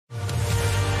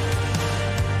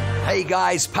Hey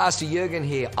guys, Pastor Jürgen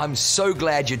here. I'm so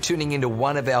glad you're tuning into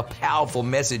one of our powerful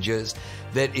messages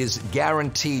that is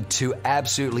guaranteed to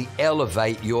absolutely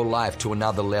elevate your life to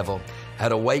another level.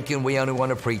 At Awaken, we only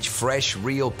want to preach fresh,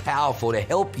 real, powerful to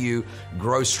help you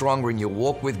grow stronger in your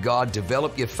walk with God,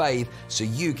 develop your faith so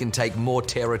you can take more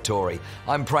territory.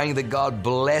 I'm praying that God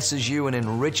blesses you and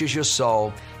enriches your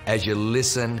soul as you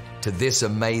listen to this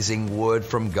amazing word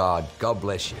from God. God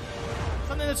bless you.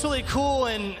 Something that's really cool,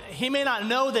 and he may not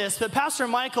know this, but Pastor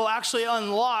Michael actually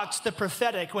unlocked the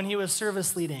prophetic when he was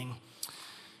service leading.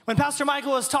 When Pastor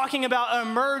Michael was talking about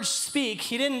emerge, speak,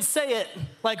 he didn't say it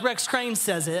like Rex Crane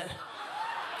says it.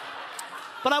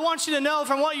 But I want you to know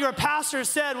from what your pastor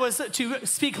said was to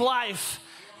speak life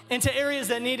into areas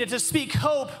that need it, to speak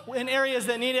hope in areas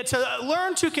that need it, to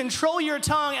learn to control your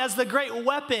tongue as the great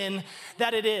weapon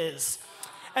that it is.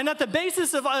 And that the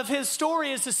basis of his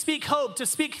story is to speak hope, to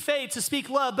speak faith, to speak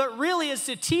love, but really is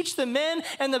to teach the men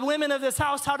and the women of this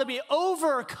house how to be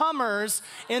overcomers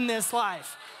in this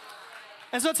life.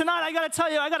 And so tonight, I got to tell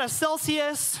you, I got a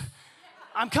Celsius.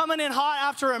 I'm coming in hot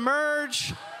after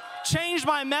Emerge. Changed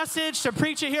my message to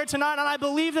preach it here tonight, and I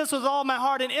believe this with all my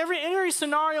heart. In every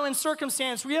scenario and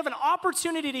circumstance where you have an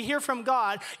opportunity to hear from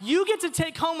God, you get to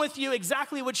take home with you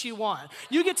exactly what you want.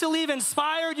 You get to leave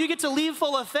inspired. You get to leave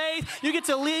full of faith. You get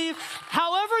to leave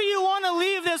however you want to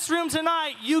leave this room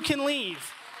tonight, you can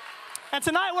leave. And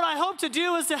tonight, what I hope to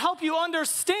do is to help you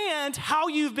understand how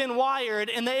you've been wired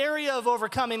in the area of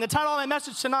overcoming. The title of my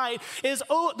message tonight is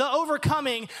The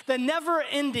Overcoming, the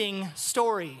Never-Ending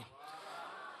Story.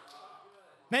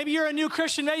 Maybe you're a new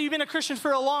Christian, maybe you've been a Christian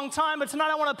for a long time, but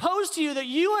tonight I want to pose to you that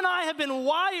you and I have been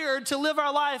wired to live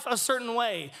our life a certain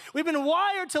way. We've been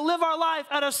wired to live our life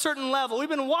at a certain level. We've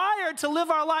been wired to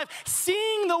live our life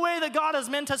seeing the way that God has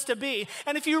meant us to be.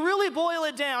 And if you really boil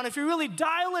it down, if you really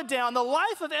dial it down, the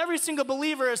life of every single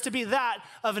believer is to be that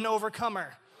of an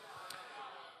overcomer.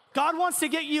 God wants to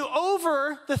get you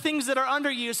over the things that are under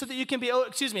you so that you can be,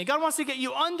 God wants to get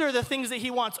you under the things that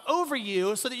he wants over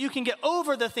you so that you can get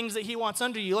over the things that he wants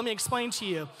under you. Let me explain to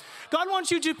you. God wants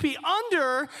you to be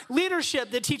under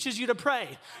leadership that teaches you to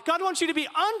pray. God wants you to be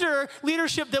under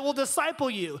leadership that will disciple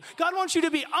you. God wants you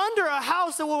to be under a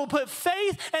house that will put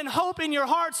faith and hope in your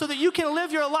heart so that you can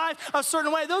live your life a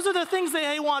certain way. Those are the things that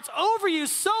he wants over you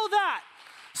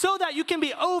so that you can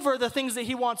be over the things that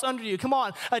he wants under you. Come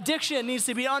on, addiction needs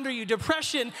to be under you.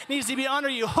 Depression needs to be under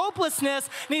you. Hopelessness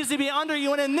needs to be under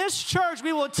you. And in this church,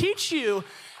 we will teach you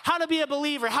how to be a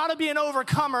believer, how to be an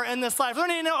overcomer in this life. Are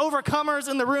there any overcomers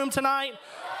in the room tonight?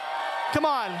 Come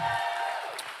on.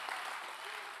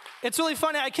 It's really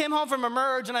funny. I came home from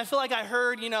Emerge, and I feel like I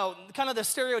heard, kind of the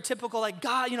stereotypical, like,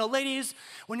 God, ladies,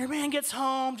 when your man gets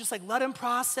home, just like let him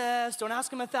process. Don't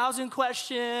ask him 1,000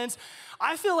 questions.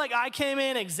 I feel like I came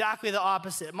in exactly the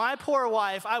opposite. My poor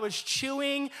wife, I was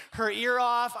chewing her ear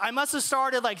off. I must have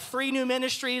started like 3 new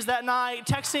ministries that night,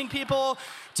 texting people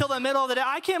till the middle of the day.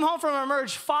 I came home from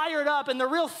Emerge fired up, and the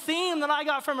real theme that I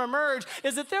got from Emerge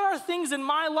is that there are things in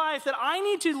my life that I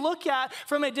need to look at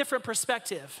from a different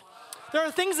perspective. There are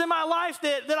things in my life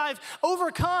that I've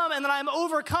overcome and that I'm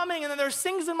overcoming, and then there's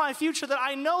things in my future that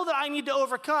I know that I need to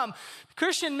overcome.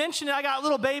 Christian mentioned it. I got a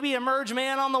little baby Emerge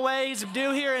man on the way. He's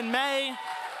due here in May.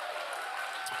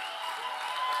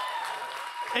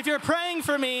 If you're praying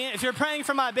for me, if you're praying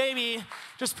for my baby,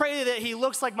 just pray that he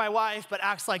looks like my wife but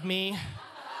acts like me.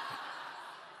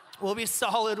 We'll be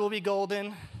solid. We'll be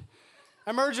golden.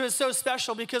 Emerge was so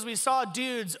special because we saw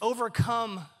dudes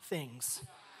overcome things.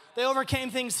 They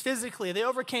overcame things physically. They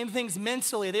overcame things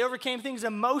mentally. They overcame things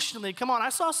emotionally. Come on, I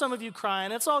saw some of you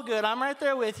crying. It's all good. I'm right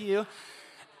there with you.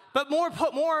 But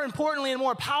more importantly and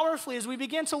more powerfully is we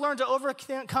begin to learn to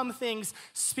overcome things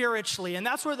spiritually. And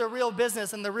that's where the real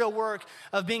business and the real work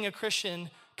of being a Christian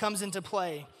comes into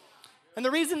play. And the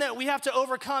reason that we have to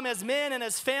overcome as men and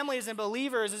as families and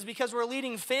believers is because we're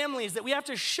leading families that we have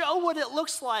to show what it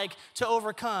looks like to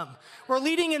overcome. We're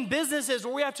leading in businesses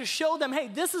where we have to show them, hey,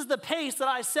 this is the pace that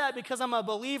I set because I'm a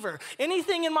believer.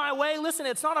 Anything in my way, listen,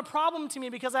 it's not a problem to me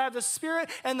because I have the spirit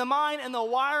and the mind and the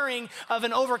wiring of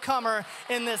an overcomer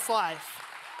in this life.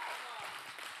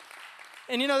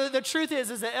 And the truth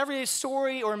is that every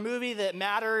story or movie that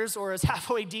matters or is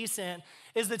halfway decent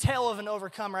is the tale of an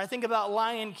overcomer. I think about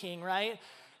Lion King, right?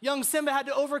 Young Simba had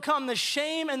to overcome the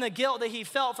shame and the guilt that he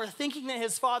felt for thinking that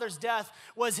his father's death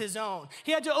was his own.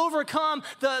 He had to overcome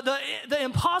the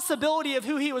impossibility of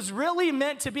who he was really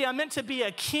meant to be. I'm meant to be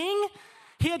a king.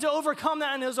 He had to overcome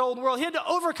that in his old world. He had to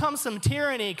overcome some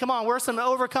tyranny. Come on, we're some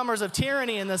overcomers of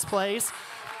tyranny in this place.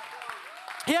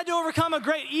 He had to overcome a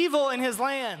great evil in his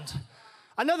land.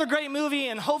 Another great movie,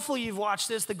 and hopefully you've watched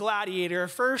this, The Gladiator.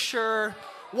 For sure,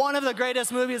 One of the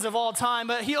greatest movies of all time,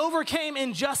 but he overcame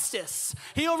injustice.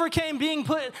 He overcame being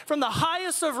put from the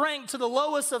highest of rank to the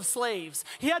lowest of slaves.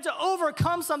 He had to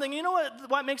overcome something. You know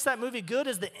what makes that movie good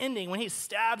is the ending when he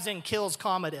stabs and kills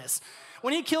Commodus.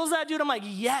 When he kills that dude, I'm like,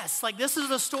 yes, like this is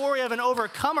the story of an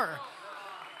overcomer.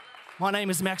 My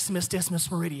name is Maximus Decimus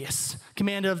Meridius,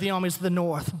 commander of the armies of the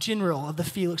north, general of the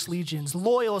Felix legions,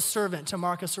 loyal servant to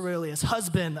Marcus Aurelius,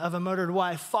 husband of a murdered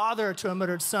wife, father to a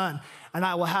murdered son, and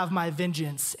I will have my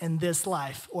vengeance in this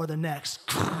life or the next.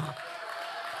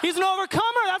 He's an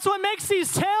overcomer. That's what makes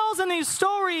these tales and these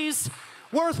stories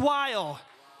worthwhile.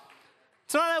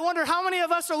 Tonight, I wonder how many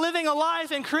of us are living a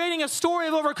life and creating a story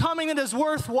of overcoming that is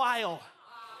worthwhile.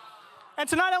 And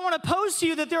tonight I want to pose to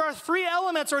you that there are 3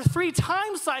 elements or 3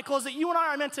 time cycles that you and I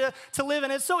are meant to live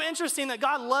in. It's so interesting that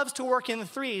God loves to work in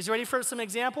threes. Ready for some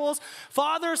examples?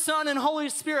 Father, Son, and Holy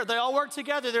Spirit. They all work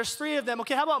together. There's 3 of them.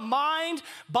 Okay, how about mind,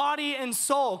 body, and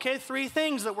soul? Okay, 3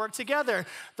 things that work together.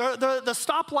 The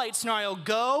stoplight scenario,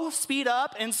 go, speed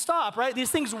up, and stop, right? These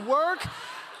things work.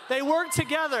 They work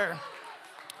together.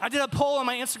 I did a poll on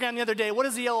my Instagram the other day. What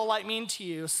does the yellow light mean to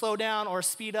you? Slow down or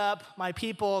speed up? My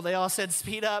people, they all said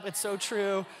speed up. It's so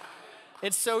true.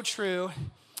 It's so true.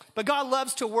 But God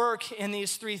loves to work in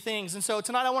these 3 things. And so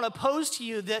tonight I want to pose to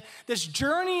you that this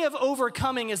journey of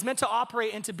overcoming is meant to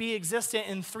operate and to be existent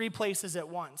in 3 places at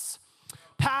once: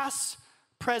 past,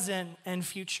 present, and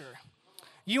future.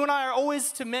 You and I are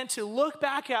always meant to look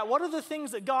back at what are the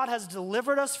things that God has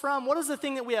delivered us from? What is the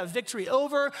thing that we have victory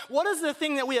over? What is the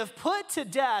thing that we have put to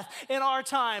death in our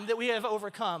time that we have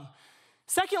overcome?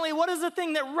 Secondly, what is the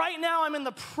thing that right now I'm in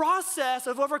the process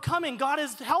of overcoming? God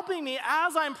is helping me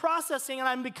as I'm processing and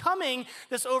I'm becoming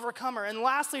this overcomer. And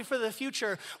lastly, for the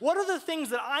future, what are the things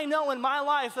that I know in my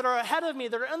life that are ahead of me,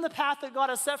 that are in the path that God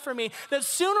has set for me, that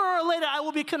sooner or later I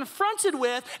will be confronted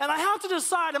with, and I have to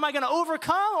decide, am I going to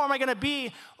overcome or am I going to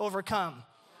be overcome?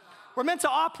 We're meant to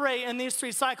operate in these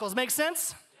 3 cycles. Make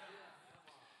sense?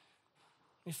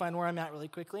 Let me find where I'm at really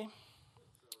quickly.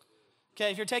 Okay,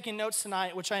 if you're taking notes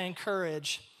tonight, which I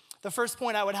encourage, the first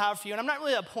point I would have for you, and I'm not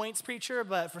really a points preacher,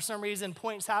 but for some reason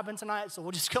points happen tonight, so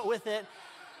we'll just go with it.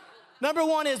 Number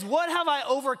 1 is, what have I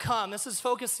overcome? This is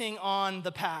focusing on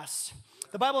the past.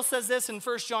 The Bible says this in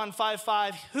 1 John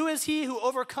 5:5, who is he who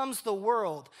overcomes the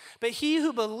world? But he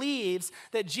who believes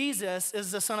that Jesus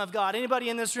is the Son of God. Anybody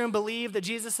in this room believe that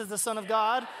Jesus is the Son of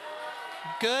God?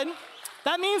 Good.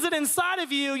 That means that inside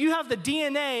of you, you have the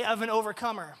DNA of an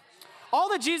overcomer. All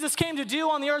that Jesus came to do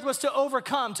on the earth was to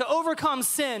overcome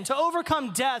sin, to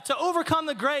overcome death, to overcome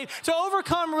the grave, to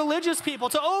overcome religious people.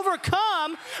 To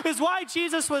overcome is why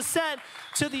Jesus was sent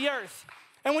to the earth.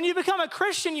 And when you become a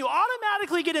Christian, you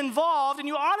automatically get involved and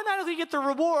you automatically get the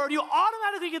reward. You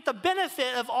automatically get the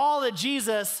benefit of all that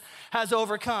Jesus has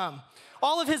overcome.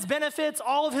 All of his benefits,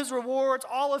 all of his rewards,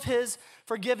 all of his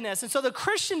forgiveness. And so the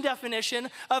Christian definition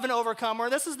of an overcomer,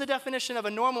 this is the definition of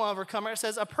a normal overcomer. It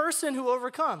says a person who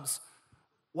overcomes.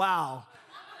 Wow.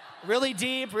 Really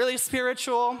deep, really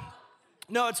spiritual.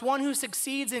 No, it's one who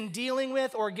succeeds in dealing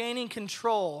with or gaining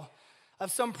control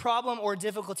of some problem or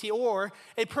difficulty, or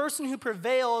a person who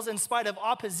prevails in spite of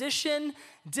opposition,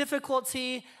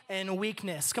 difficulty, and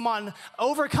weakness. Come on,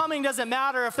 overcoming doesn't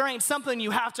matter if there ain't something you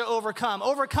have to overcome.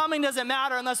 Overcoming doesn't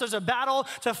matter unless there's a battle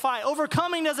to fight.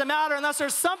 Overcoming doesn't matter unless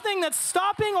there's something that's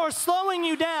stopping or slowing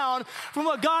you down from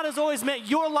what God has always meant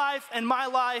your life and my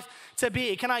life to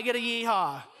be. Can I get a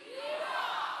yeehaw? Yeehaw!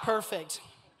 Perfect.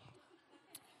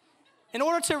 In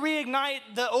order to reignite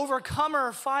the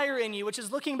overcomer fire in you, which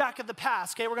is looking back at the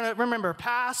past, okay, we're going to remember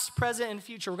past, present, and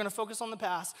future. We're going to focus on the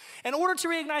past. In order to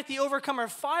reignite the overcomer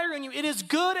fire in you, it is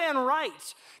good and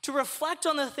right to reflect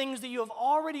on the things that you have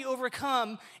already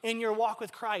overcome in your walk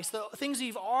with Christ, the things that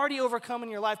you've already overcome in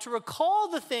your life, to recall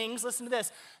the things, listen to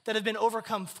this, that have been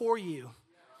overcome for you.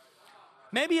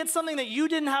 Maybe it's something that you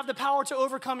didn't have the power to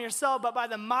overcome yourself, but by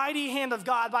the mighty hand of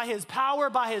God, by his power,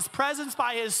 by his presence,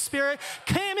 by his spirit,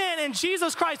 came in and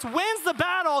Jesus Christ wins the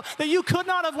battle that you could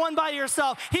not have won by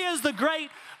yourself. He is the great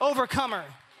overcomer.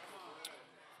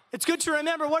 It's good to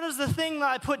remember, what is the thing that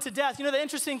I put to death? You know, the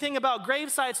interesting thing about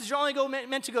grave sites is you're only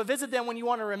meant to go visit them when you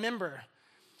want to remember.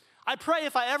 I pray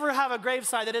if I ever have a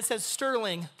gravesite that it says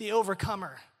Sterling, the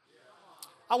overcomer.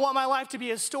 I want my life to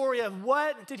be a story of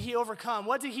what did he overcome?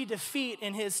 What did he defeat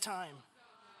in his time?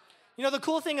 You know, the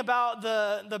cool thing about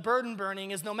the burden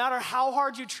burning is no matter how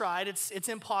hard you tried, it's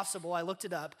impossible. I looked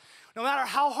it up. No matter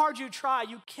how hard you try,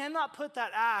 you cannot put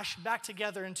that ash back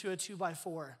together into a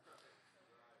 2x4.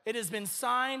 It has been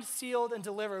signed, sealed, and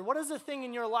delivered. What is the thing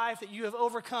in your life that you have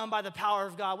overcome by the power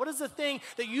of God? What is the thing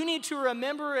that you need to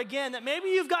remember again that maybe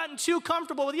you've gotten too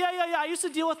comfortable with? Yeah, I used to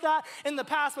deal with that in the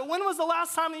past, but when was the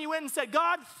last time that you went and said,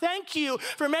 God, thank you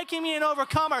for making me an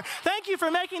overcomer. Thank you for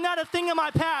making that a thing in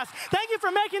my past. Thank you for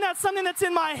making that something that's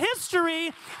in my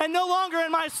history and no longer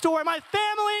in my story. My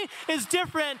family is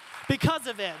different because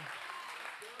of it.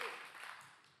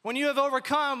 When you have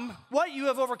overcome, what you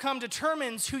have overcome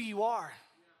determines who you are.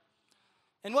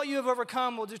 And what you have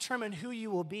overcome will determine who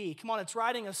you will be. Come on, it's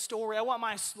writing a story. I want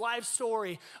my life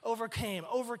story. Overcame.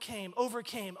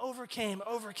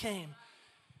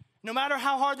 No matter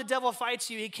how hard the devil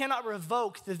fights you, he cannot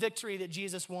revoke the victory that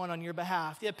Jesus won on your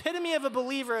behalf. The epitome of a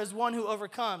believer is one who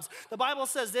overcomes. The Bible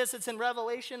says this, it's in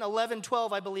Revelation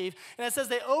 11:12, I believe, and it says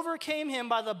they overcame him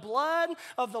by the blood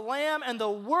of the Lamb and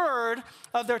the word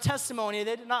of their testimony.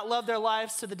 They did not love their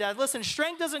lives to the death. Listen,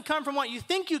 strength doesn't come from what you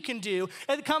think you can do.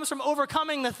 It comes from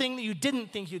overcoming the thing that you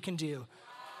didn't think you can do.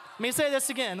 Let me say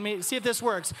this again. Let me see if this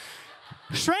works.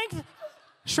 Strength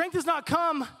does not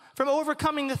come from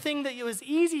overcoming the thing that it was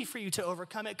easy for you to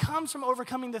overcome. It comes from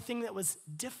overcoming the thing that was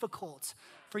difficult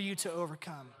for you to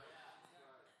overcome.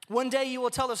 One day you will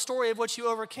tell the story of what you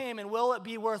overcame, and will it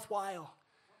be worthwhile?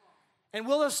 And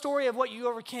will the story of what you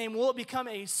overcame, will it become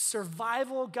a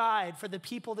survival guide for the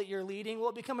people that you're leading? Will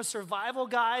it become a survival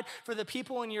guide for the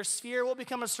people in your sphere? Will it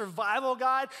become a survival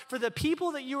guide for the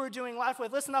people that you are doing life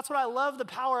with? Listen, that's what I love, the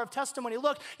power of testimony.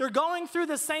 Look, you're going through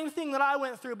the same thing that I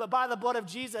went through, but by the blood of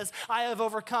Jesus, I have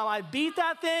overcome. I beat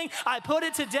that thing, I put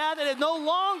it to death, and it no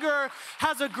longer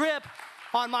has a grip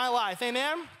on my life.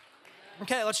 Amen?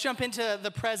 Okay, let's jump into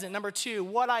the present. Number 2,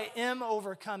 what I am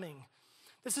overcoming.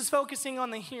 This is focusing on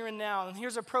the here and now. And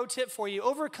here's a pro tip for you.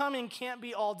 Overcoming can't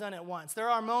be all done at once. There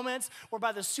are moments where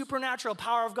by the supernatural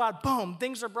power of God, boom,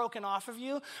 things are broken off of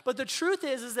you. But the truth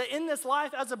is that in this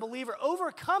life as a believer,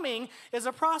 overcoming is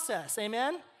a process.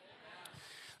 Amen?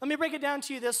 Let me break it down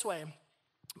to you this way.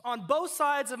 On both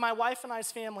sides of my wife and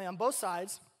I's family, on both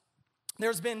sides,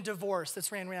 there's been divorce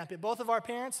that's ran rampant. Both of our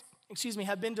parents,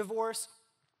 have been divorced.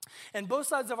 And both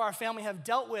sides of our family have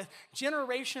dealt with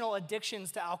generational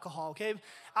addictions to alcohol, okay?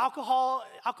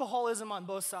 Alcoholism on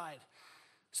both sides.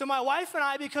 So my wife and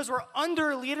I, because we're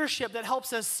under leadership that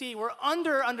helps us see, we're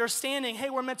under understanding,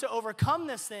 hey, we're meant to overcome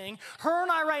this thing. Her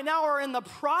and I right now are in the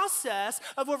process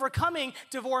of overcoming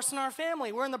divorce in our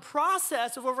family. We're in the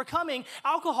process of overcoming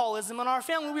alcoholism in our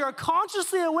family. We are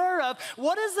consciously aware of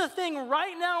what is the thing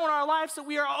right now in our lives that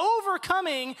we are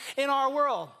overcoming in our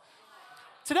world.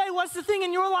 Today, what's the thing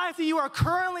in your life that you are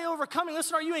currently overcoming?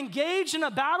 Listen, are you engaged in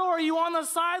a battle? Or are you on the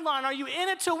sideline? Are you in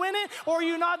it to win it? Or are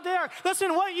you not there?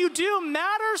 Listen, what you do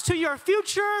matters to your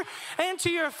future and to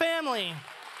your family.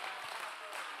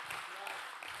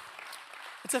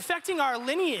 It's affecting our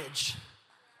lineage.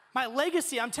 My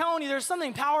legacy, I'm telling you, there's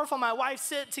something powerful. My wife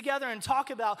sit together and talk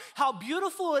about how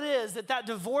beautiful it is that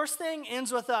divorce thing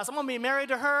ends with us. I'm going to be married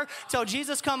to her till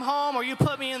Jesus come home or you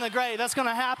put me in the grave. That's going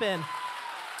to happen.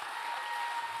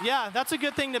 Yeah, that's a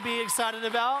good thing to be excited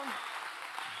about.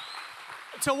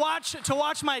 To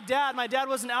watch my dad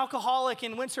was an alcoholic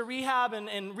and went to rehab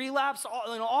and relapsed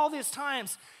all these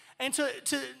times. And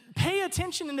to pay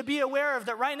attention and to be aware of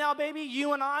that right now, baby,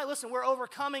 you and I, listen, we're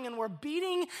overcoming and we're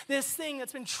beating this thing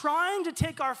that's been trying to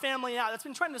take our family out. That's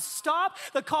been trying to stop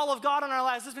the call of God in our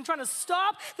lives. That's been trying to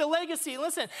stop the legacy.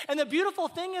 Listen, and the beautiful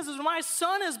thing is when my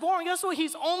son is born, guess what?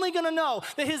 He's only going to know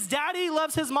that his daddy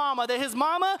loves his mama, that his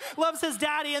mama loves his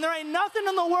daddy, and there ain't nothing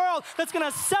in the world that's going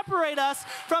to separate us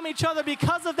from each other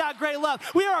because of that great love.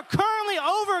 We are currently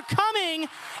overcoming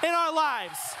in our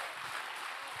lives.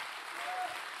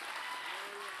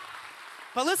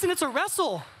 But listen, it's a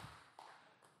wrestle.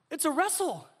 It's a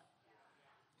wrestle.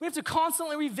 We have to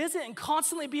constantly revisit and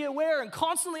constantly be aware and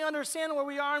constantly understand where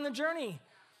we are in the journey. You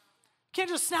can't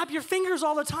just snap your fingers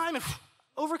all the time and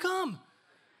overcome.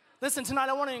 Listen, tonight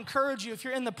I want to encourage you, if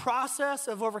you're in the process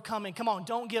of overcoming, come on,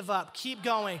 don't give up. Keep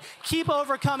going. Keep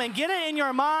overcoming. Get it in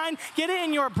your mind. Get it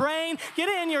in your brain. Get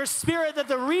it in your spirit that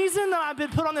the reason that I've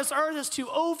been put on this earth is to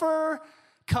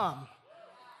overcome.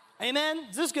 Amen?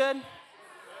 Is this good?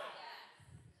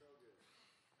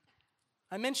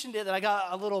 I mentioned it that I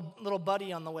got a little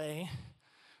buddy on the way,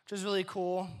 which was really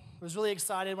cool. I was really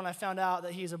excited when I found out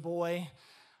that he's a boy.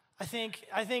 I think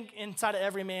inside of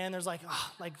every man there's like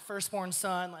firstborn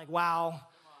son, like wow.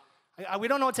 We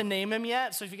don't know what to name him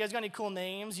yet, so if you guys got any cool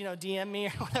names, DM me or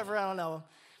whatever, I don't know.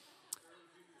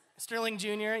 Sterling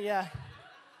Jr., yeah.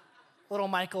 Little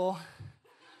Michael.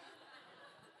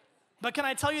 But can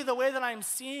I tell you the way that I'm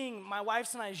seeing my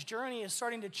wife's and I's journey is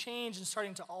starting to change and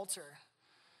starting to alter.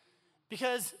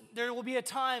 Because there will be a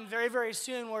time very, very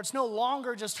soon where it's no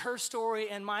longer just her story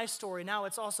and my story. Now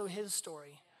it's also his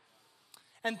story.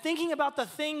 And thinking about the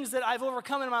things that I've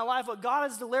overcome in my life, what God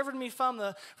has delivered me from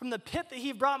the pit that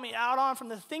he brought me out on, from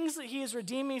the things that he has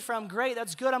redeemed me from, great,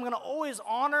 that's good. I'm going to always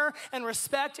honor and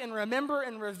respect and remember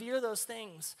and revere those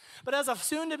things. But as a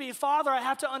soon-to-be father, I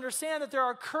have to understand that there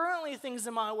are currently things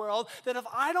in my world that if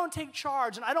I don't take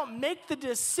charge and I don't make the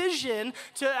decision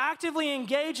to actively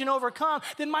engage and overcome,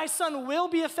 then my son will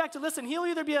be affected. Listen, he'll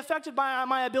either be affected by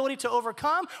my ability to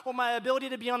overcome or my ability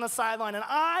to be on the sideline. And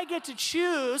I get to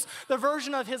choose the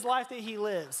version of his life that he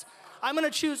lives. I'm going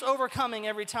to choose overcoming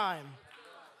every time.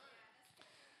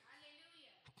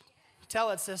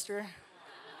 Tell it, sister.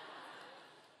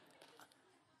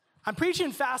 I'm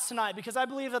preaching fast tonight because I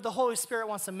believe that the Holy Spirit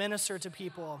wants to minister to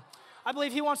people. I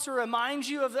believe he wants to remind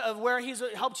you of where he's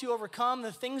helped you overcome,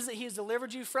 the things that he's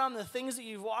delivered you from, the things that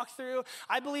you've walked through.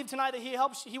 I believe tonight that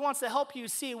he wants to help you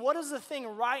see what is the thing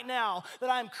right now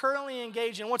that I'm currently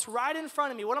engaged in, what's right in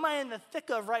front of me, what am I in the thick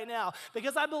of right now?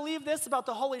 Because I believe this about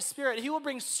the Holy Spirit. He will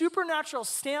bring supernatural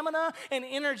stamina and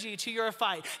energy to your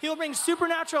fight. He will bring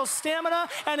supernatural stamina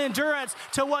and endurance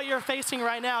to what you're facing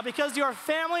right now because your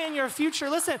family and your future,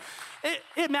 listen,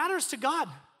 it matters to God.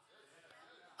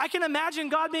 I can imagine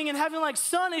God being in heaven like,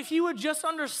 son, if you would just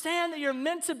understand that you're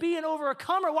meant to be an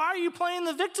overcomer, why are you playing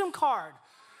the victim card?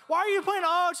 Why are you playing,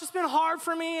 oh, it's just been hard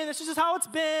for me, and this is just how it's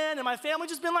been, and my family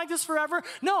just been like this forever?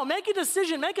 No, make a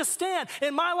decision, make a stand.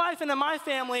 In my life and in my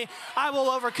family, I will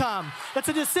overcome. It's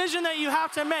a decision that you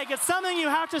have to make. It's something you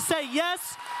have to say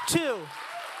yes to.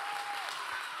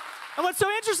 And what's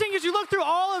so interesting is you look through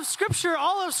all of Scripture,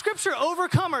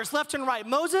 overcomers left and right.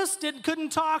 Moses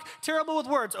couldn't talk, terrible with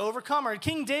words, overcomer.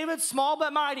 King David, small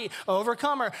but mighty,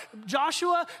 overcomer.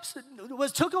 Joshua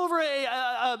took over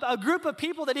a group of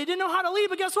people that he didn't know how to lead,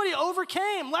 but guess what? He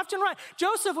overcame left and right.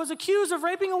 Joseph was accused of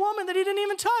raping a woman that he didn't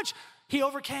even touch. He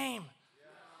overcame.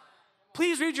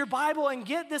 Please read your Bible and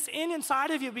get this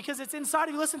inside of you because it's inside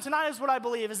of you. Listen, tonight is what I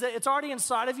believe, is that it's already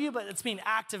inside of you, but it's being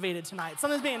activated tonight.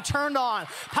 Something's being turned on.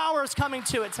 Power is coming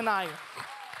to it tonight.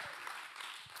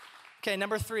 Okay,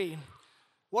 number 3,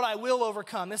 what I will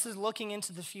overcome. This is looking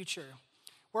into the future.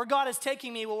 Where God is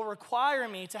taking me will require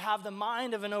me to have the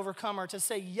mind of an overcomer, to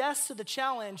say yes to the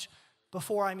challenge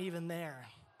before I'm even there.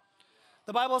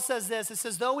 The Bible says this, it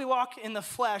says, though we walk in the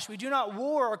flesh, we do not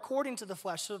war according to the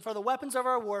flesh. So for the weapons of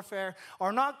our warfare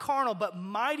are not carnal, but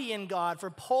mighty in God for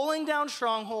pulling down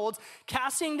strongholds,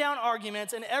 casting down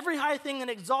arguments, and every high thing that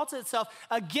exalts itself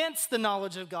against the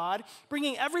knowledge of God,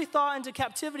 bringing every thought into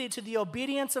captivity to the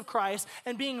obedience of Christ,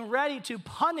 and being ready to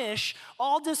punish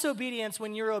all disobedience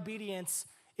when your obedience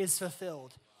is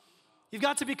fulfilled. You've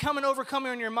got to become an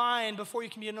overcomer in your mind before you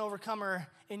can be an overcomer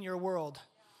in your world.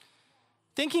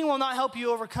 Thinking will not help you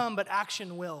overcome, but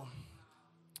action will.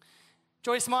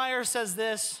 Joyce Meyer says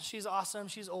this. She's awesome.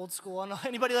 She's old school.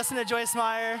 Anybody listen to Joyce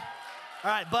Meyer? All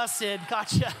right, busted.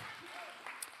 Gotcha.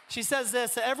 She says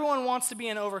this, that everyone wants to be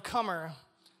an overcomer,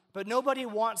 but nobody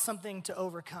wants something to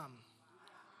overcome.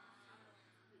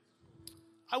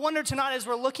 I wonder tonight as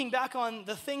we're looking back on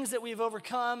the things that we've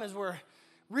overcome, as we're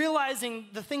realizing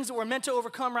the things that we're meant to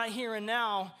overcome right here and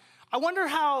now, I wonder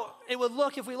how it would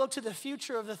look if we look to the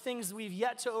future of the things we've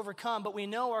yet to overcome, but we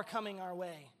know are coming our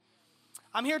way.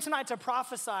 I'm here tonight to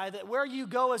prophesy that where you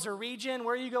go as a region,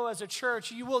 where you go as a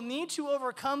church, you will need to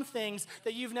overcome things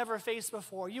that you've never faced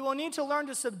before. You will need to learn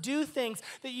to subdue things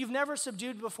that you've never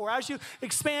subdued before. As you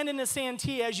expand into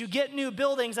Santee, as you get new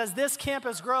buildings, as this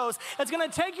campus grows, it's going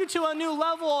to take you to a new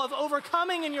level of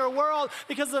overcoming in your world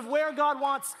because of where God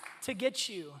wants to get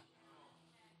you.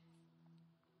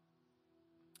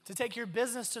 To take your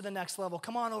business to the next level.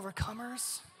 Come on,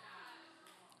 overcomers.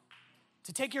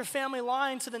 To take your family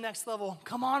line to the next level.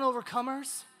 Come on,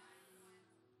 overcomers.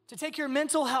 To take your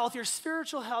mental health, your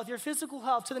spiritual health, your physical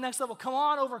health to the next level. Come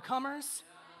on, overcomers.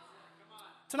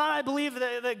 Tonight, I believe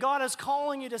that God is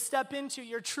calling you to step into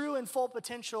your true and full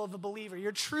potential of a believer,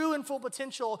 your true and full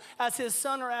potential as his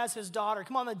son or as his daughter.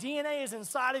 Come on, the DNA is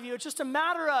inside of you. It's just a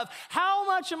matter of how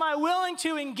much am I willing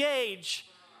to engage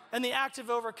in the act of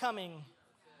overcoming.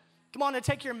 Come on, to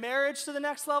take your marriage to the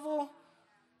next level,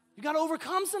 you got to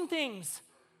overcome some things.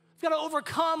 You've got to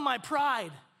overcome my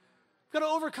pride. I've got to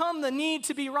overcome the need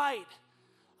to be right.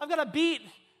 I've got to beat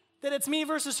that it's me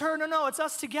versus her. No, it's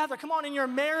us together. Come on, in your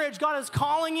marriage, God is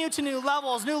calling you to new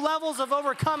levels of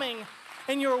overcoming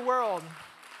in your world.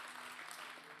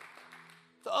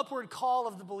 The upward call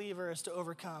of the believer is to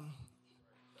overcome.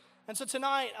 And so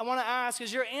tonight, I want to ask,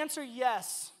 is your answer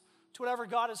yes to whatever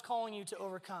God is calling you to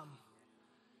overcome?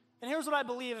 And here's what I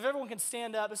believe. If everyone can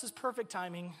stand up, this is perfect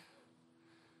timing.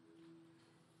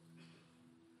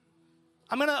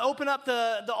 I'm going to open up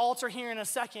the altar here in a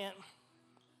second.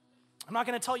 I'm not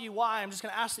going to tell you why. I'm just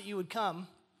going to ask that you would come.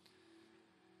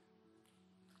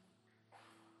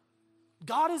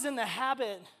 God is in the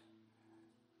habit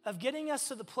of getting us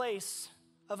to the place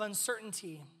of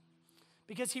uncertainty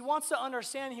because he wants to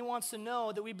understand, he wants to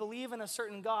know that we believe in a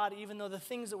certain God even though the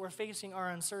things that we're facing are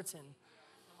uncertain.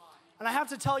 And I have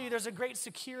to tell you, there's a great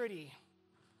security.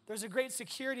 There's a great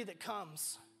security that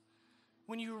comes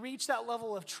when you reach that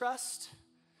level of trust,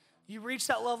 you reach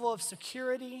that level of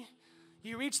security,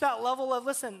 you reach that level of,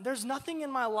 listen, there's nothing in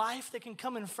my life that can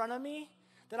come in front of me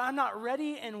that I'm not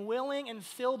ready and willing and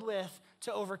filled with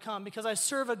to overcome because I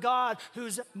serve a God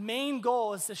whose main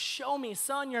goal is to show me,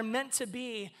 son, you're meant to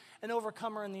be an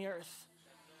overcomer in the earth.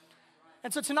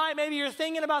 And so tonight, maybe you're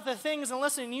thinking about the things, and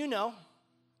listen, you know,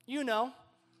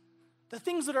 the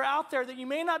things that are out there that you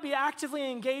may not be actively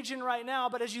engaged in right now,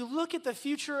 but as you look at the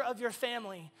future of your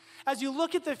family, as you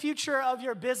look at the future of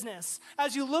your business,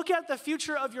 as you look at the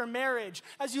future of your marriage,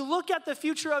 as you look at the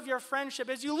future of your friendship,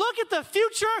 as you look at the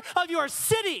future of your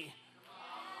city,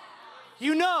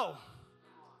 you know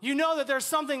that there's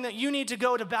something that you need to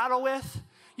go to battle with.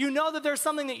 You know that there's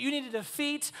something that you need to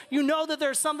defeat. You know that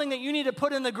there's something that you need to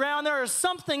put in the ground. There is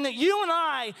something that you and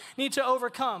I need to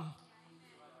overcome.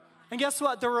 And guess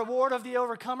what? The reward of the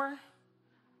overcomer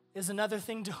is another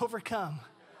thing to overcome.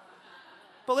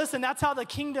 But listen, that's how the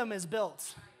kingdom is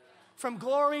built. From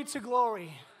glory to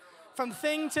glory, from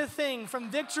thing to thing, from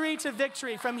victory to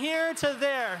victory, from here to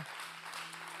there.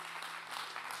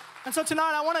 And so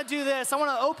tonight I want to do this. I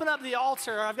want to open up the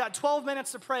altar. I've got 12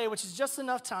 minutes to pray, which is just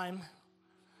enough time.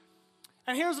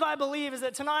 And here's what I believe is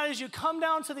that tonight as you come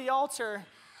down to the altar,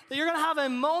 that you're going to have a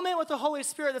moment with the Holy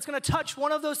Spirit that's going to touch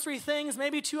one of those three things,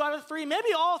 maybe 2 out of 3,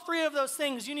 maybe all 3 of those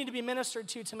things you need to be ministered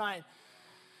to tonight.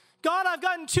 God, I've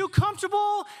gotten too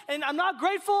comfortable, and I'm not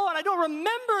grateful, and I don't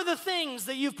remember the things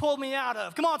that you've pulled me out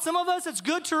of. Come on, some of us, it's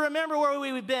good to remember where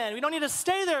we've been. We don't need to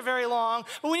stay there very long,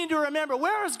 but we need to remember,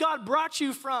 where has God brought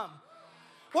you from?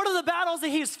 What are the battles that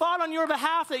he's fought on your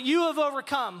behalf that you have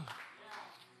overcome?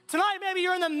 Tonight, maybe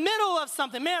you're in the middle of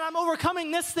something. Man, I'm overcoming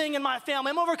this thing in my family.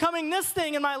 I'm overcoming this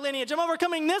thing in my lineage. I'm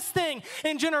overcoming this thing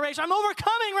in generation. I'm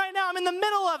overcoming right now. I'm in the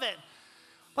middle of it,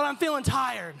 but I'm feeling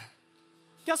tired.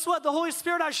 Guess what? The Holy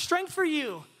Spirit has strength for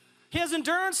you. He has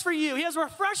endurance for you. He has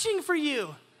refreshing for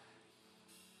you.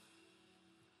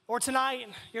 Or tonight,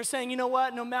 you're saying, you know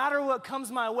what? No matter what comes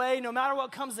my way, no matter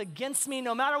what comes against me,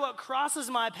 no matter what crosses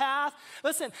my path,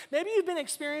 listen, maybe you've been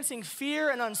experiencing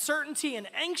fear and uncertainty and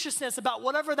anxiousness about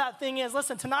whatever that thing is.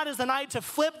 Listen, tonight is the night to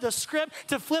flip the script,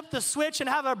 to flip the switch and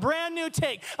have a brand new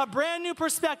take, a brand new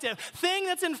perspective. Thing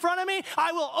that's in front of me,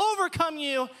 I will overcome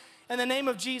you in the name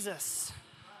of Jesus.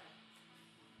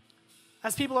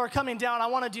 As people are coming down, I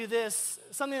want to do this.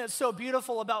 Something that's so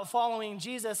beautiful about following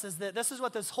Jesus is that this is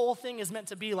what this whole thing is meant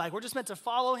to be like. We're just meant to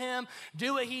follow him,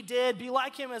 do what he did, be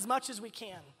like him as much as we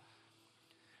can.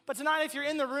 But tonight, if you're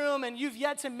in the room and you've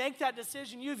yet to make that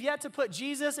decision, you've yet to put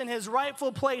Jesus in his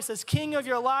rightful place as king of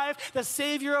your life, the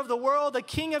savior of the world, the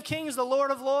King of kings, the Lord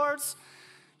of lords.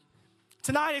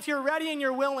 Tonight, if you're ready and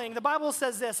you're willing, the Bible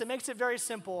says this. It makes it very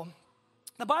simple.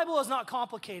 The Bible is not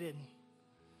complicated.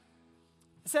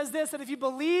 It says this, that if you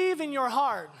believe in your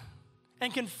heart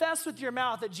and confess with your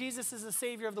mouth that Jesus is the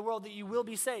Savior of the world, that you will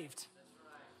be saved.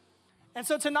 And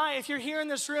so tonight, if you're here in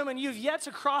this room and you've yet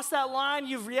to cross that line,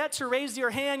 you've yet to raise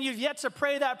your hand, you've yet to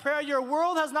pray that prayer, your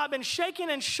world has not been shaken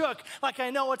and shook like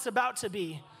I know it's about to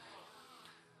be.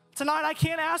 Tonight, I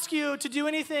can't ask you to do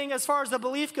anything as far as the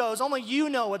belief goes. Only you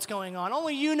know what's going on.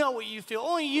 Only you know what you feel.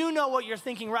 Only you know what you're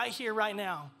thinking right here, right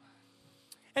now.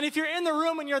 And if you're in the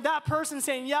room and you're that person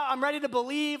saying, yeah, I'm ready to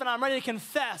believe and I'm ready to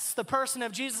confess the person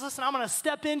of Jesus, listen, I'm going to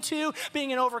step into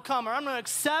being an overcomer. I'm going to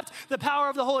accept the power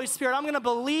of the Holy Spirit. I'm going to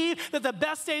believe that the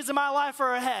best days of my life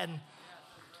are ahead.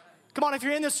 Come on, if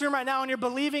you're in this room right now and you're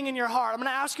believing in your heart, I'm going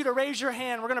to ask you to raise your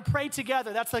hand. We're going to pray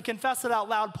together. That's the confess it out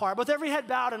loud part. With every head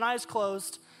bowed and eyes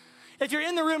closed. If you're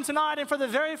in the room tonight and for the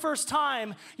very first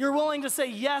time, you're willing to say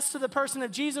yes to the person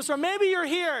of Jesus, or maybe you're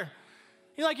here.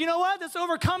 You're like, you know what? This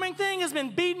overcoming thing has been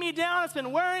beating me down. It's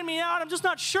been wearing me out. I'm just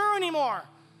not sure anymore.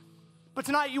 But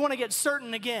tonight you want to get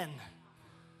certain again.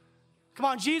 Come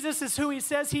on, Jesus is who he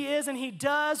says he is, and he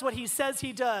does what he says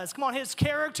he does. Come on, his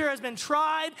character has been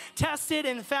tried, tested,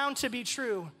 and found to be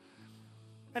true.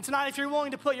 And tonight, if you're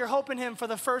willing to put your hope in him for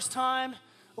the first time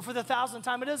or for the 1,000th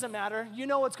time, it doesn't matter. You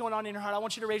know what's going on in your heart. I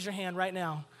want you to raise your hand right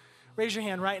now. Raise your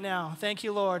hand right now. Thank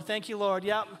you, Lord. Thank you, Lord.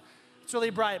 Yep. It's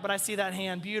really bright, but I see that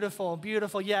hand. Beautiful,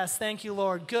 beautiful. Yes, thank you,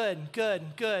 Lord. Good, good,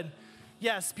 good.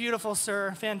 Yes, beautiful,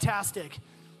 sir. Fantastic.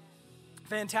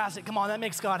 Fantastic. Come on, that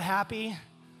makes God happy.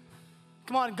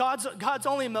 Come on, God's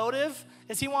only motive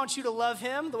is he wants you to love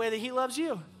him the way that he loves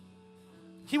you.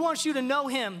 He wants you to know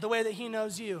him the way that he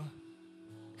knows you.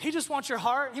 He just wants your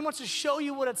heart. He wants to show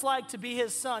you what it's like to be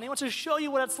his son. He wants to show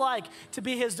you what it's like to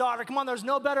be his daughter. Come on, there's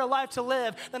no better life to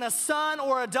live than a son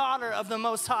or a daughter of the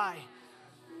Most High.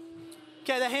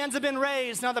 Okay, the hands have been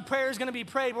raised. Now the prayer is going to be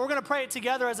prayed, but we're going to pray it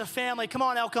together as a family. Come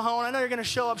on, El Cajon. I know you're going to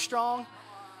show up strong.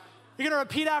 You're going to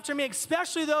repeat after me,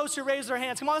 especially those who raise their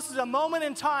hands. Come on, this is a moment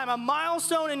in time, a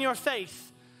milestone in your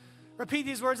faith. Repeat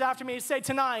these words after me. Say,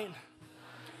 tonight,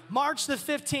 March the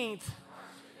 15th,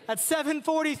 at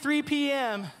 7:43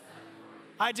 p.m.,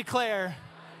 I declare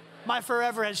my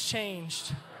forever has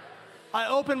changed. I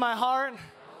open my heart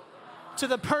to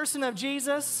the person of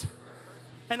Jesus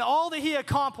and all that he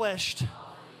accomplished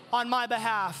on my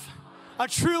behalf, a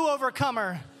true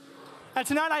overcomer. And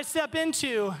tonight I step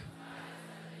into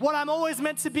what I'm always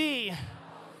meant to be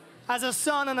as a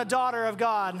son and a daughter of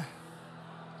God.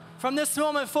 From this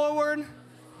moment forward,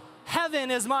 heaven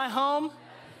is my home.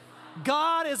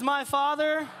 God is my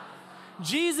Father.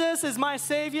 Jesus is my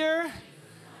Savior.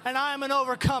 And I am an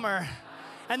overcomer.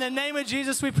 In the name of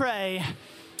Jesus we pray.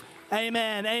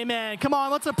 Amen, amen. Come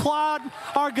on, let's applaud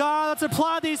our God. Let's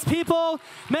applaud these people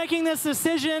making this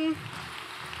decision.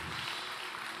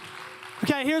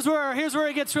 Okay, here's where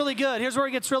it gets really good. Here's where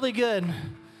it gets really good.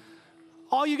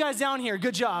 All you guys down here,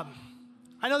 good job.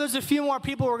 I know there's a few more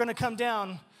people who are going to come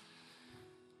down.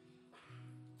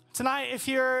 Tonight, if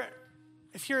you're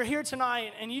here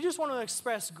tonight and you just want to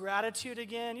express gratitude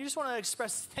again, you just want to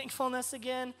express thankfulness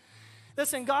again,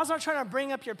 listen, God's not trying to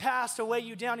bring up your past to weigh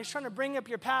you down. He's trying to bring up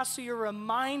your past so you're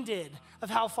reminded of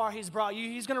how far he's brought you.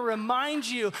 He's going to remind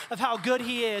you of how good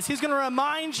he is. He's going to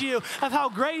remind you of how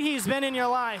great he's been in your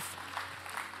life.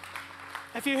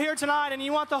 If you're here tonight and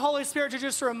you want the Holy Spirit to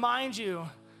just remind you,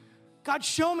 God,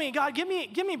 show me. God, give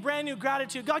me brand new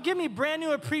gratitude. God, give me brand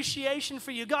new appreciation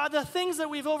for you. God, the things that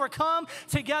we've overcome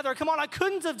together. Come on, I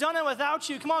couldn't have done it without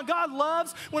you. Come on, God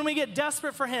loves when we get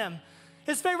desperate for him.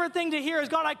 His favorite thing to hear is,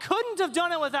 God, I couldn't have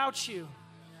done it without you.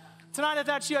 Tonight, if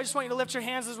that's you, I just want you to lift your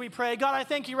hands as we pray. God, I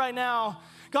thank you right now,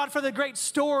 God, for the great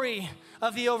story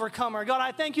of the overcomer. God,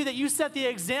 I thank you that you set the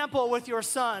example with your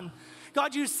son.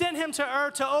 God, you sent him to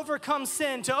earth to overcome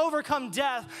sin, to overcome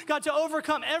death, God, to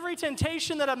overcome every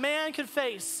temptation that a man could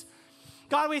face.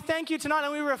 God, we thank you tonight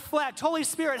and we reflect. Holy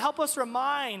Spirit, help us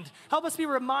be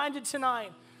reminded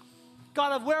tonight,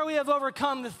 God, of where we have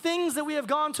overcome, the things that we have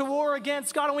gone to war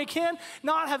against, God, and we can't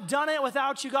not have done it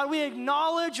without you. God, we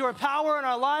acknowledge your power in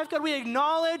our life. God, we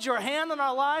acknowledge your hand in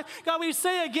our life. God, we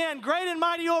say again, great and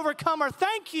mighty overcomer,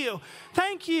 thank you,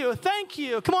 thank you, thank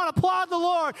you. Come on, applaud the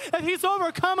Lord if he's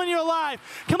overcome in your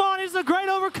life. Come on, he's a great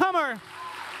overcomer.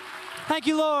 Thank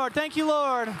you, Lord. Thank you,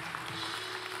 Lord.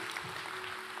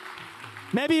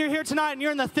 Maybe you're here tonight and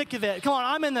you're in the thick of it. Come on,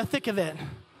 I'm in the thick of it.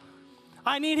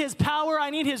 I need his power.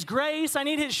 I need his grace. I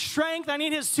need his strength. I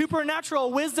need his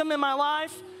supernatural wisdom in my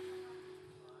life.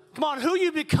 Come on, who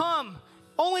you become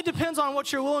only depends on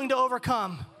what you're willing to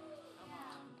overcome.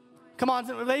 Come on,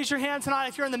 raise your hand tonight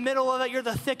if you're in the middle of it, you're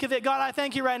the thick of it. God, I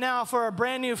thank you right now for a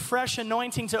brand new, fresh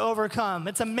anointing to overcome.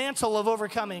 It's a mantle of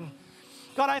overcoming.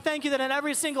 God, I thank you that in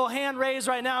every single hand raised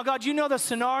right now, God, you know the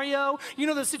scenario, you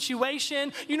know the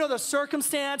situation, you know the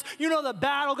circumstance, you know the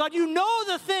battle. God, you know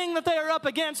the thing that they are up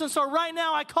against. And so right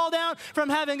now I call down from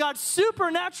heaven, God,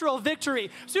 supernatural victory,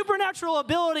 supernatural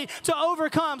ability to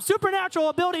overcome, supernatural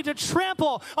ability to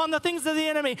trample on the things of the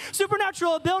enemy,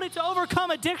 supernatural ability to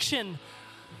overcome addiction.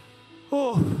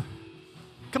 Oh,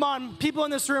 come on, people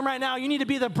in this room right now, you need to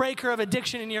be the breaker of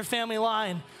addiction in your family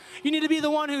line. You need to be the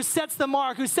one who sets the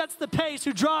mark, who sets the pace,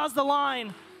 who draws the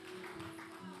line.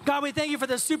 God, we thank you for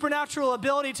the supernatural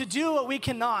ability to do what we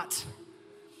cannot.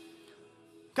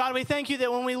 God, we thank you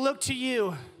that when we look to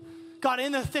you, God,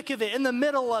 in the thick of it, in the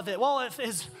middle of it, while it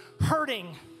is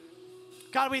hurting,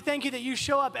 God, we thank you that you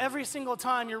show up every single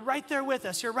time. You're right there with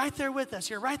us. You're right there with us.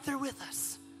 You're right there with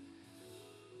us.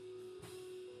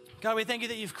 God, we thank you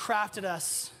that you've crafted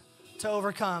us to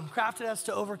overcome, crafted us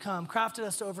to overcome, crafted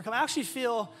us to overcome. I actually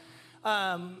feel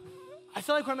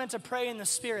like we're meant to pray in the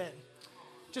Spirit.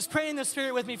 Just pray in the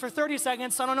Spirit with me for 30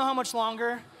 seconds. I don't know how much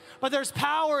longer, but there's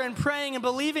power in praying and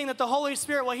believing that the Holy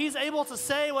Spirit, what he's able to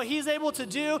say, what he's able to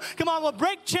do, come on, we'll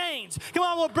break chains. Come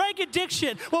on, we'll break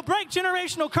addiction. We'll break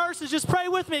generational curses. Just pray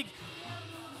with me.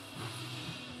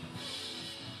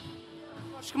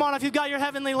 Come on, if you've got your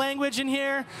heavenly language in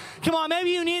here, come on, maybe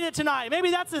you need it tonight.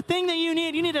 Maybe that's the thing that you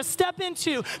need. You need to step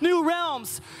into new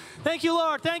realms. Thank you,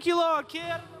 Lord. Thank you, Lord. Thank you,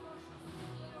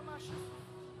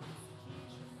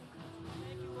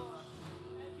 Lord.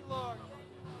 Thank you, Lord.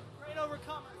 Great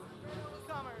overcomers. Great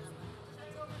overcomers.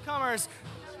 Great overcomers.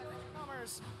 Great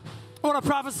overcomers. I want to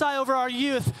prophesy over our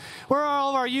youth. Where are all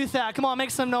of our youth at? Come on,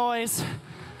 make some noise.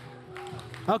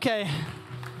 Okay.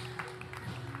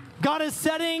 God is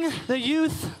setting the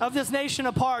youth of this nation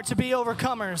apart to be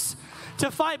overcomers, to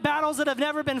fight battles that have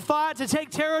never been fought, to take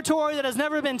territory that has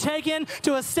never been taken,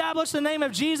 to establish the name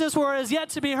of Jesus where it is yet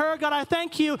to be heard. God, I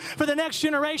thank you for the next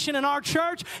generation in our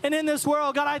church and in this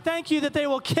world. God, I thank you that they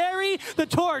will carry the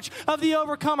torch of the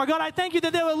overcomer. God, I thank you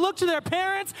that they will look to their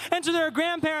parents and to their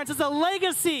grandparents as a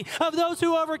legacy of those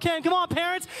who overcame. Come on,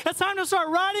 parents, it's time to start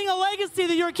writing a legacy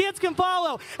that your kids can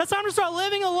follow. It's time to start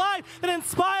living a life that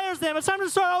inspires them. It's time to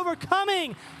start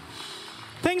overcoming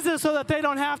things so that they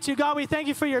don't have to. God, we thank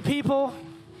you for your people.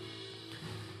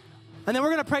 And then we're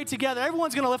going to pray together.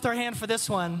 Everyone's going to lift their hand for this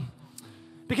one.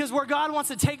 Because where God wants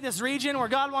to take this region, where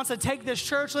God wants to take this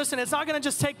church, listen, it's not going to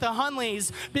just take the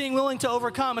Hunleys being willing to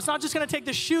overcome. It's not just going to take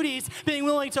the Shooties being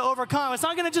willing to overcome. It's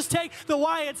not going to just take the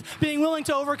Wyatts being willing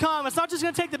to overcome. It's not just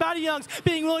going to take the Bowdy Youngs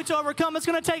being willing to overcome. It's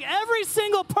going to take every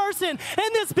single person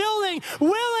in this building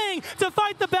willing to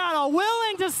fight the battle,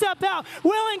 willing to step out,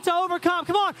 willing to overcome.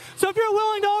 Come on. So if you're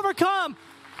willing to overcome,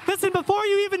 listen, before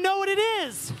you even know what it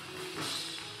is,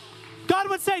 God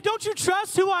would say, don't you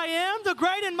trust who I am, the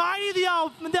great and mighty, the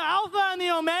Alpha and the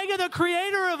Omega, the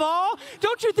creator of all?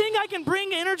 Don't you think I can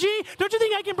bring energy? Don't you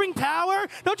think I can bring power?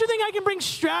 Don't you think I can bring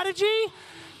strategy? I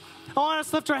want us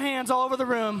to lift our hands all over the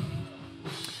room.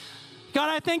 God,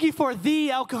 I thank you for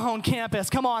the El Cajon campus.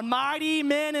 Come on, mighty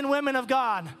men and women of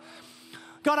God.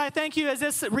 God, I thank you as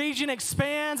this region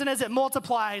expands and as it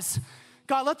multiplies.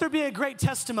 God, let there be a great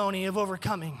testimony of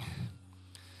overcoming.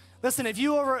 Listen, if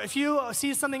you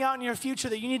see something out in your future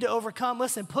that you need to overcome,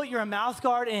 listen, put your mouth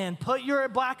guard in, put your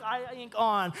black eye ink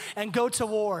on, and go to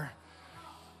war.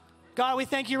 God, we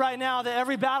thank you right now that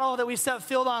every battle that we set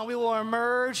field on, we will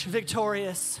emerge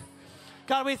victorious.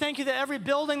 God, we thank you that every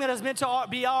building that is meant to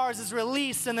be ours is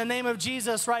released in the name of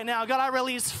Jesus right now. God, I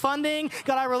release funding.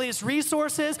 God, I release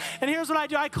resources. And here's what I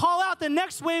do. I call out the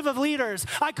next wave of leaders.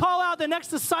 I call out the next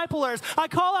disciplers. I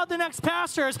call out the next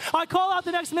pastors. I call out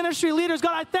the next ministry leaders.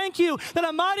 God, I thank you that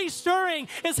a mighty stirring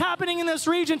is happening in this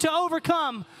region to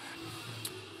overcome.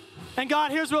 And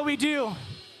God, here's what we do.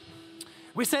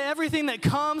 We say everything that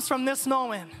comes from this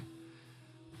moment.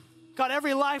 God,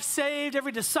 every life saved,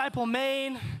 every disciple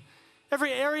made,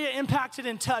 every area impacted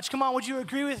and touched. Come on, would you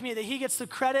agree with me that he gets the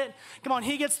credit? Come on,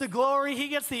 he gets the glory. He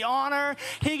gets the honor.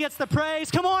 He gets the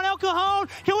praise. Come on, El Cajon,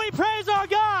 can we praise our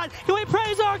God? Can we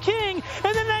praise our King?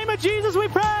 In the name of Jesus, we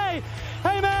pray.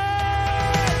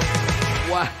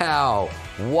 Amen. Wow,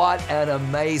 what an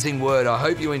amazing word. I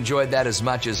hope you enjoyed that as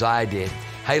much as I did.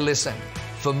 Hey, listen,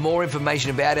 for more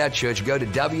information about our church, go to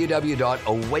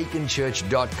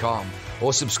www.awakenchurch.com.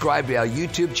 or subscribe to our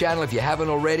YouTube channel if you haven't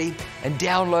already, and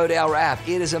download our app.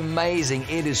 It is amazing.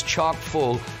 It is chock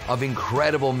full of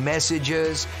incredible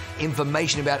messages,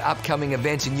 information about upcoming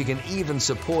events, and you can even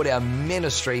support our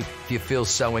ministry if you feel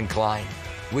so inclined.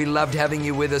 We loved having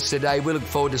you with us today. We look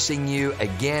forward to seeing you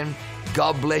again.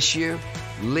 God bless you.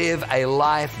 Live a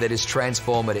life that is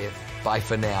transformative. Bye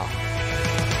for now.